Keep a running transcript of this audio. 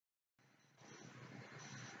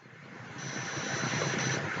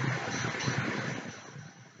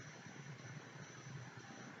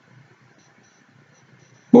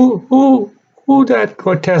Who that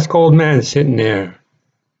grotesque old man sitting there?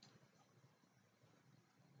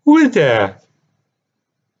 Who is that?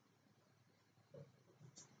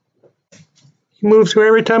 He moves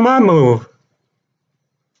every time I move.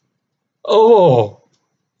 Oh,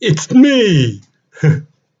 it's me.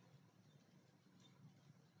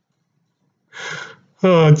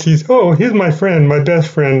 Oh, jeez. Oh, he's my friend, my best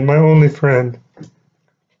friend, my only friend.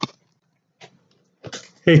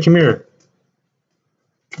 Hey, come here.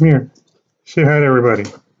 Come here. Say hi to everybody.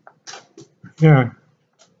 Yeah.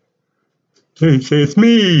 Hey, say it's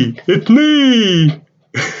me. It's me.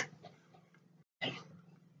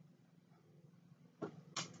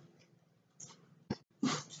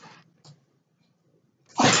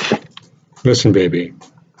 Listen, baby.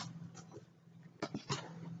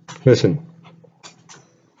 Listen.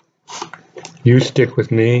 You stick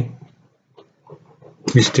with me.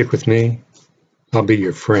 You stick with me. I'll be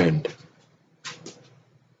your friend.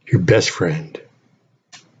 Your best friend.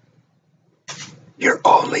 Your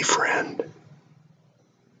only friend.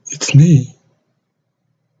 It's me.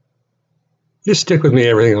 Just stick with me,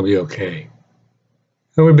 everything will be okay.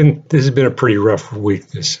 And this has been a pretty rough week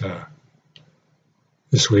this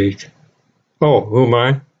week. Oh, who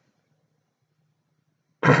am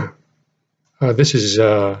I? This is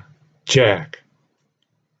Jack.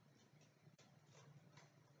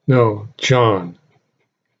 No, John.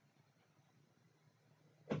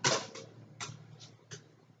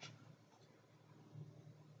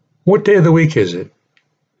 What day of the week is it?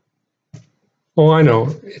 Oh, I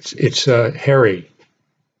know. It's Harry.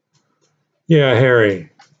 Yeah,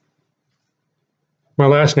 Harry. My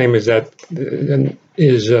last name is the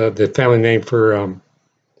family name for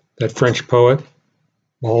that French poet,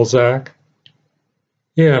 Balzac.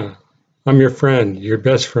 Yeah, I'm your friend, your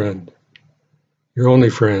best friend, your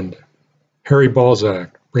only friend, Harry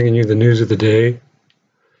Balzac, bringing you the news of the day.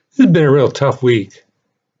 This has been a real tough week.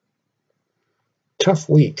 Tough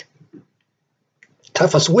week.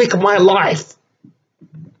 Toughest week of my life.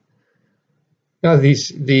 Now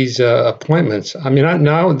these appointments. I mean,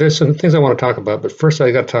 now there's some things I want to talk about, but first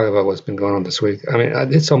I got to talk about what's been going on this week. I mean,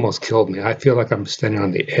 it's almost killed me. I feel like I'm standing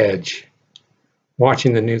on the edge,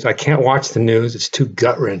 watching the news. I can't watch the news. It's too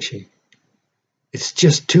gut-wrenching. It's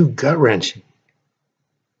just too gut-wrenching.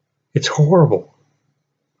 It's horrible.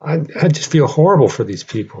 I just feel horrible for these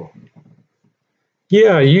people.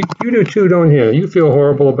 Yeah, you do too, don't you? You feel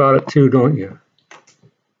horrible about it too, don't you?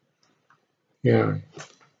 Yeah.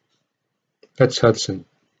 That's Hudson.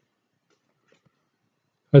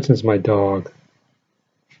 Hudson's my dog.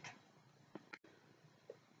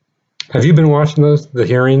 Have you been watching the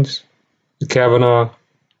hearings? The Kavanaugh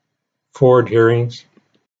Ford hearings?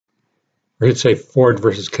 Or I should say Ford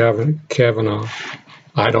versus Kavanaugh.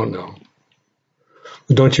 I don't know.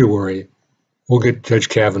 But don't you worry. We'll get Judge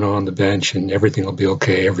Kavanaugh on the bench and everything will be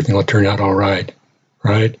okay. Everything will turn out all right.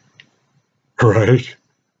 Right? Right?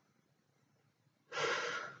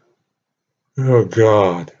 Oh,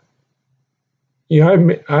 God. You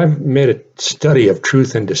know, I've made a study of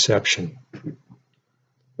truth and deception.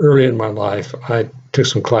 Early in my life, I took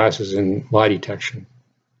some classes in lie detection.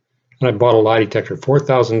 And I bought a lie detector,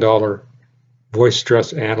 $4,000 voice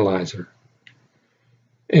stress analyzer.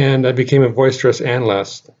 And I became a voice stress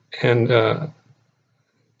analyst and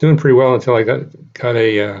doing pretty well until I got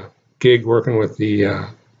a gig working with the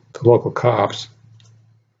local cops.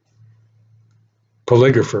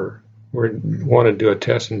 Polygrapher. We wanted to do a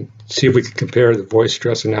test and see if we could compare the voice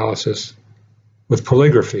stress analysis with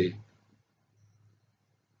polygraphy.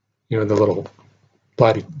 You know,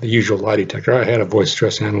 the usual lie detector. I had a voice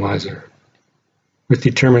stress analyzer, which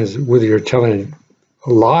determines whether you're telling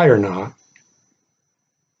a lie or not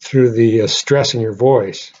through the stress in your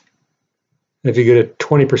voice. And if you get a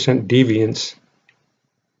 20% deviance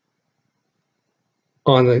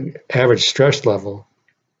on the average stress level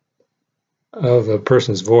of a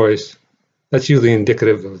person's voice, that's usually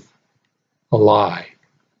indicative of a lie.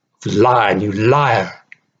 Lying, you liar.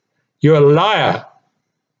 You're a liar.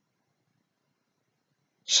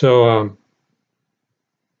 So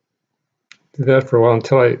did that for a while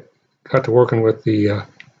until I got to working with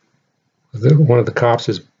one of the cops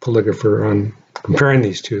as polygrapher on comparing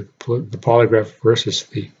these two, the polygraph versus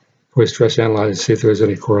the voice stress analyzer, to see if there was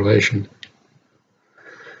any correlation.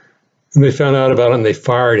 And they found out about it and they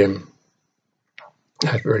fired him.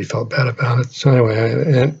 I already felt bad about it. So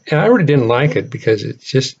anyway, and I really didn't like it because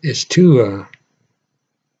it's too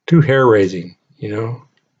hair raising, you know.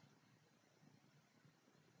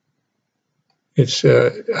 I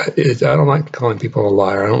don't like calling people a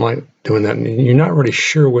liar. I don't like doing that. And you're not really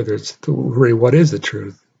sure whether it's really what is the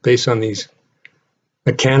truth based on these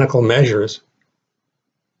mechanical measures.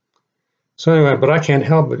 So anyway, but I can't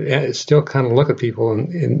help but still kind of look at people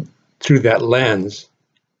through that lens.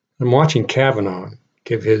 I'm watching Kavanaugh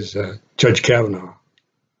give his, Judge Kavanaugh,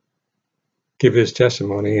 give his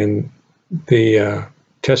testimony, and the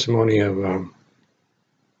testimony of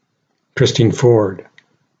Christine Ford.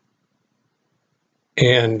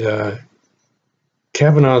 And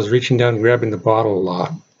Kavanaugh is reaching down and grabbing the bottle a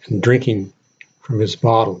lot and drinking from his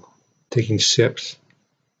bottle, taking sips.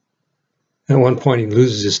 At one point, he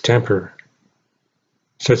loses his temper,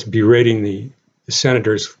 starts berating the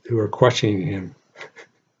senators who are questioning him,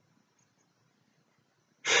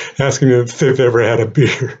 asking them if they've ever had a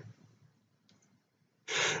beer.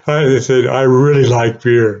 They said, I really like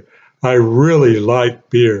beer. I really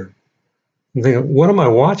like beer. I'm thinking, what am I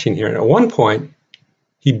watching here? And at one point,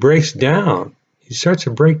 he breaks down. He starts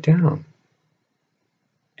to break down.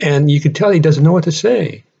 And you could tell he doesn't know what to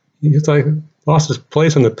say. He's like lost his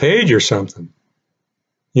place on the page or something.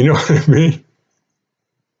 You know what I mean?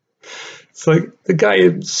 It's like the guy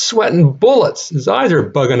is sweating bullets. His eyes are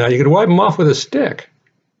bugging out. You could wipe him off with a stick.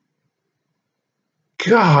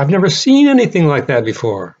 God, I've never seen anything like that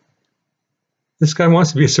before. This guy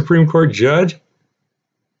wants to be a Supreme Court judge,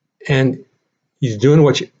 and he's doing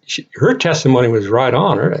what her testimony was right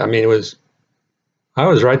on her. I mean, I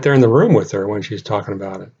was right there in the room with her when she was talking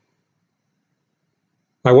about it.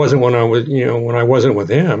 I wasn't when I wasn't with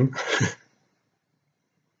him.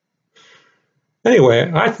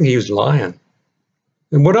 Anyway, I think he was lying.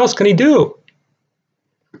 And what else can he do?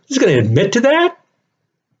 He's going to admit to that?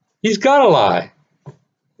 He's got to lie.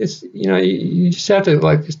 It's, you just have to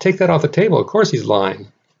just take that off the table. Of course he's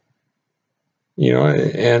lying.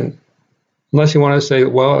 And unless you want to say,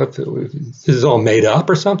 well, if this is all made up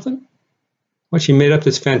or something. What, she made up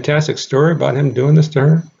this fantastic story about him doing this to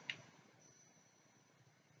her?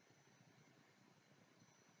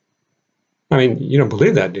 I mean, you don't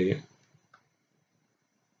believe that, do you?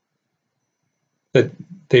 That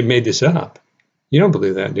they made this up. You don't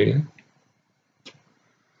believe that, do you?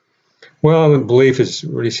 Well, the belief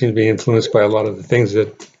really seems to be influenced by a lot of the things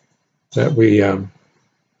that we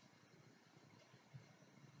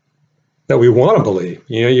want to believe.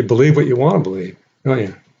 You believe what you want to believe, don't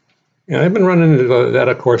you? And I've been running into that,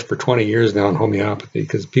 of course, for 20 years now in homeopathy,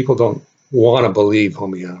 because people don't want to believe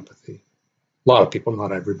homeopathy. A lot of people,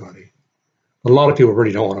 not everybody. But a lot of people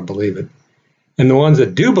really don't want to believe it. And the ones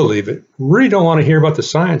that do believe it really don't want to hear about the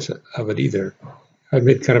science of it either. I've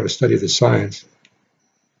made kind of a study of the science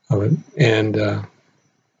of it, and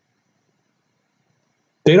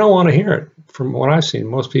they don't want to hear it. From what I've seen,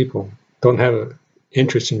 most people don't have an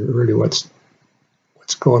interest in really what's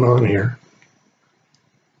going on here.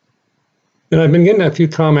 And I've been getting a few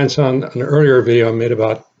comments on an earlier video I made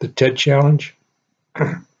about the TED Challenge.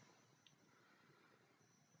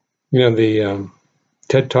 The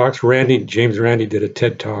TED Talks. James Randi did a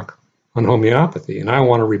TED Talk on homeopathy, and I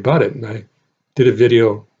want to rebut it. And I did a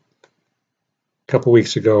video a couple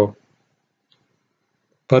weeks ago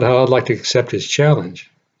about how I'd like to accept his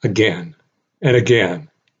challenge again and again.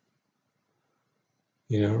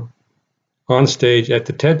 On stage at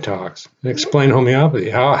the TED Talks and explain homeopathy,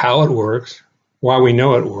 how it works, why we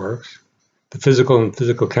know it works, the physical and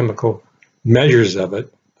physical-chemical measures of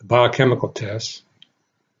it, the biochemical tests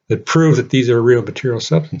that prove that these are real material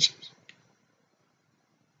substances.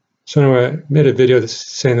 So anyway, I made a video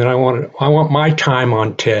saying that I want my time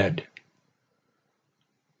on TED.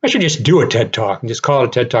 I should just do a TED Talk and just call it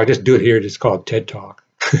a TED Talk. Just do it here, just call it TED Talk.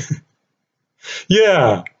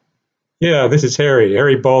 Yeah, this is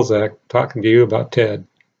Harry Balzac talking to you about TED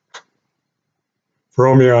for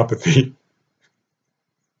homeopathy.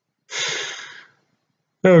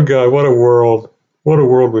 Oh God, what a world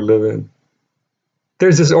we live in.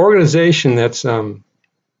 There's this organization that's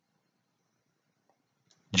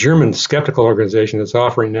German skeptical organization that's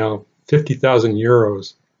offering now 50,000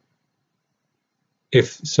 euros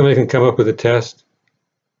if somebody can come up with a test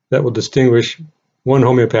that will distinguish one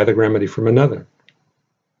homeopathic remedy from another.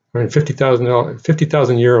 Earn 50,000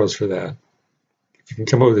 euros for that. If you can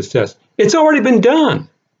come up with this test. It's already been done.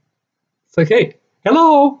 It's like, hey,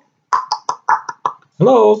 hello?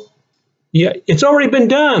 Yeah, it's already been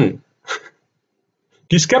done.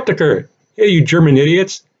 You skeptiker. Hey, you German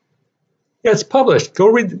idiots. Yeah, it's published. Go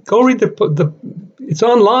read the it's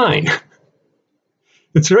online.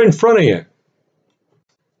 It's right in front of you.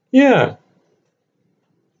 Yeah.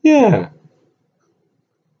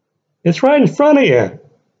 It's right in front of you.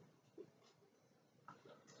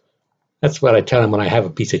 That's what I tell him when I have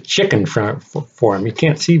a piece of chicken for him. He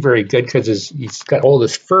can't see very good because he's got all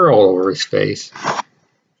this fur all over his face.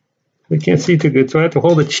 We can't see too good, so I have to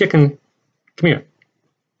hold the chicken. Come here.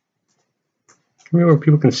 Maybe where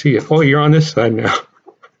people can see it. Oh, you're on this side now.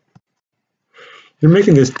 You're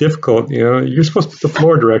making this difficult, you know. You're supposed to be the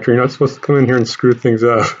floor director. You're not supposed to come in here and screw things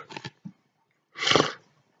up.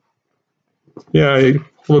 Yeah, I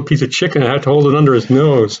hold a piece of chicken. I have to hold it under his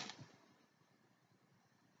nose.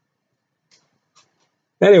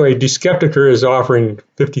 Anyway, Die Skeptiker is offering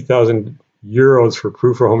 50,000 euros for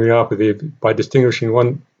proof of homeopathy by distinguishing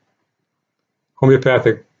one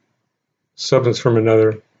homeopathic substance from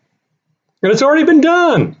another. And it's already been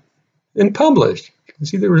done and published. You can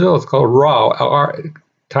see the results called RAO.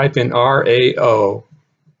 Type in RAO,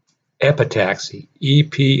 epitaxy,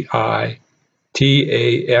 EPITAXY.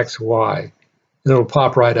 And it'll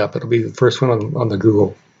pop right up. It'll be the first one on the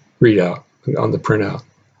Google readout, on the printout.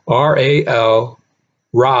 RAO,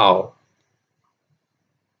 RAO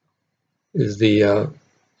is the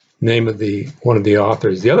name of one of the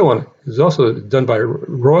authors. The other one is also done by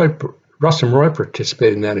Rustum Roy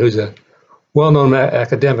participated in that, who's a well-known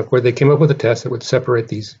academic, where they came up with a test that would separate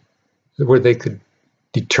these, where they could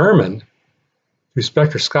determine through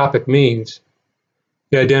spectroscopic means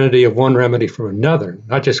the identity of one remedy from another,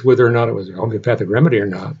 not just whether or not it was a homeopathic remedy or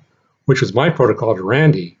not, which was my protocol to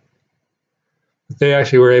Randi. But they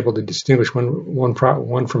actually were able to distinguish one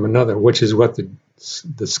from another, which is what the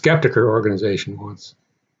Skeptiker organization wants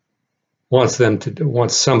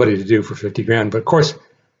somebody to do for 50 grand. But of course,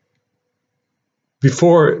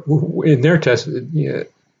 before in their test,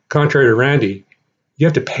 contrary to Randi, you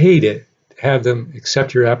have to pay to have them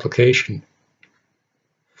accept your application.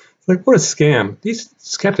 It's like, what a scam. These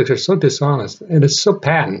skeptics are so dishonest, and it's so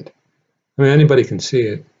patent. I mean, anybody can see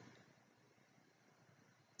it.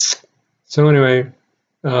 So anyway,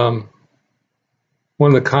 one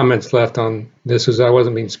of the comments left on this was I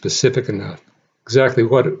wasn't being specific enough. Exactly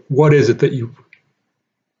what is it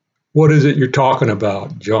you're talking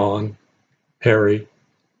about, John, Harry,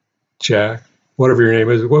 Jack, whatever your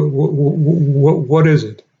name is? What is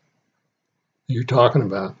it you're talking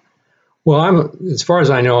about? Well, as far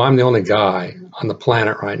as I know, I'm the only guy on the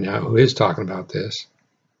planet right now who is talking about this.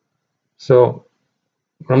 So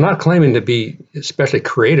I'm not claiming to be especially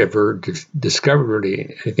creative or discover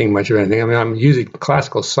anything much of anything. I mean, I'm using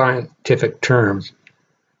classical scientific terms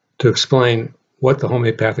to explain what the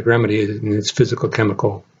homeopathic remedy is in its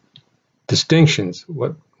physical-chemical distinctions.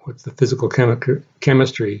 What's the physical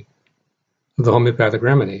chemistry of the homeopathic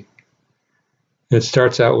remedy? It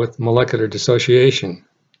starts out with molecular dissociation,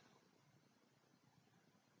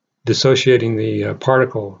 dissociating the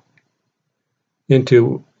particle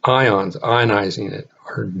into ions, ionizing it,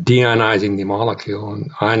 or deionizing the molecule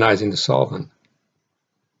and ionizing the solvent.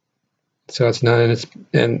 So it's not,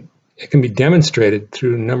 and it can be demonstrated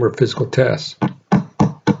through a number of physical tests.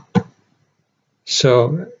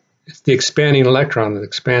 So it's the expanding electron that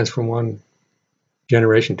expands from one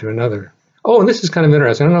generation to another. Oh, and this is kind of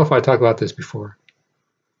interesting. I don't know if I talked about this before,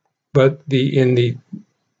 but in the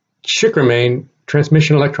Shikramane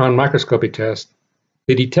transmission electron microscopy test,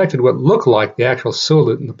 they detected what looked like the actual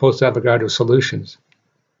solute in the post-Avogadro solutions.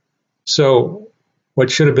 So what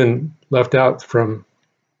should have been left out from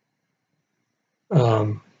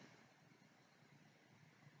diluting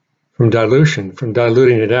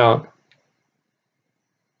it out,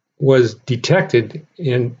 was detected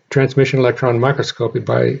in transmission electron microscopy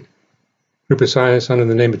by a group of scientists under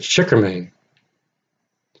the name of Shikramane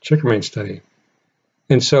study.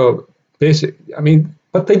 And so basically, I mean,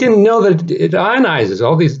 but they didn't know that it ionizes.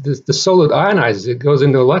 All the solute ionizes. It goes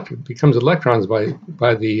into becomes electrons by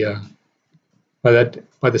the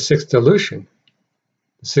sixth dilution,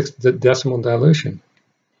 the sixth decimal dilution.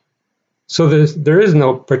 So there is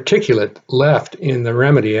no particulate left in the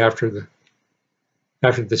remedy after the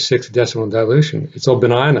sixth decimal dilution. It's all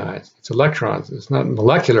been ionized. It's electrons. It's not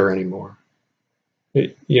molecular anymore.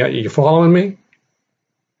 Yeah, you following me?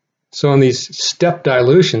 So in these step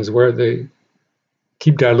dilutions where they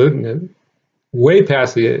keep diluting it way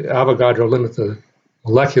past the Avogadro limit, the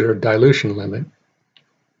molecular dilution limit,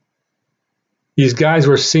 these guys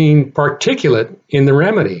were seeing particulate in the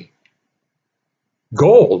remedy.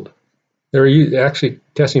 Gold. They were actually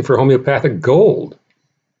testing for homeopathic gold,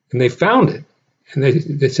 and they found it. And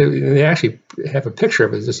they said, and they actually have a picture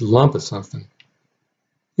of it, this lump of something.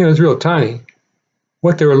 You know, it's real tiny.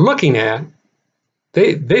 What they were looking at,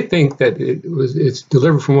 they think that it's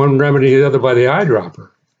delivered from one remedy to the other by the eyedropper,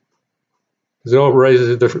 because it all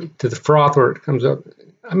raises to the froth where it comes up.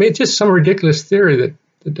 I mean, it's just some ridiculous theory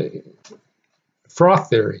that froth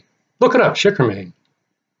theory. Look it up, Shikramane.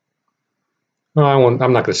 Oh, I'm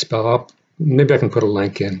not going to spell out. Maybe I can put a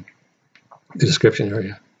link in the description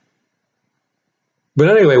area.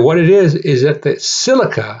 But anyway, what it is that the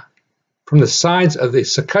silica from the sides of the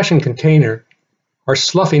succussion container are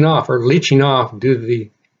sloughing off or leaching off due to the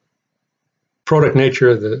product nature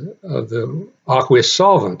of the aqueous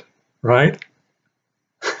solvent, right?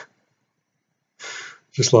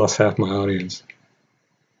 Just lost half my audience.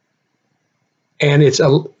 And it's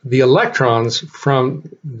the electrons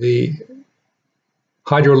from the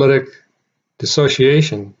hydrolytic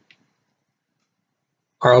dissociation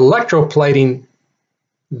are electroplating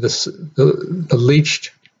the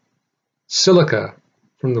leached silica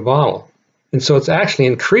from the bottle. And so it's actually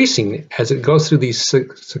increasing as it goes through these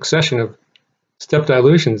succession of step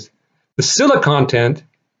dilutions. The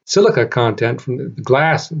silica content from the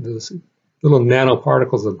glass, the little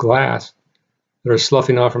nanoparticles of glass that are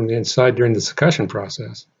sloughing off from the inside during the succussion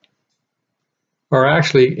process, are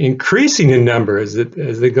actually increasing in number as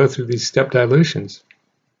they go through these step dilutions.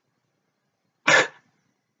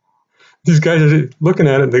 These guys are looking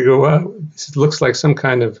at it and they go, wow, this looks like some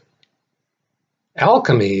kind of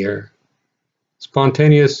alchemy or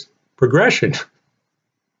spontaneous progression.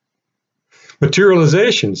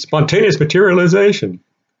 Materialization, spontaneous materialization.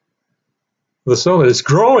 The solid is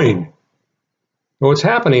growing. But what's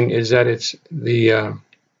happening is that it's the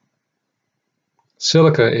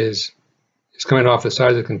silica is coming off the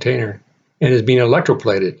side of the container and is being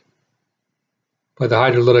electroplated by the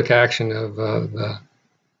hydrolytic action of the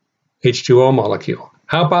H2O molecule.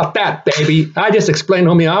 How about that, baby? I just explained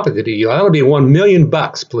homeopathy to you. That'll be $1 million,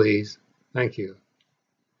 please. Thank you.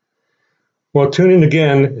 Well, tune in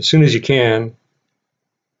again as soon as you can.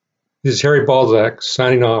 This is Harry Balzac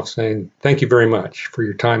signing off saying thank you very much for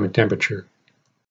your time and temperature.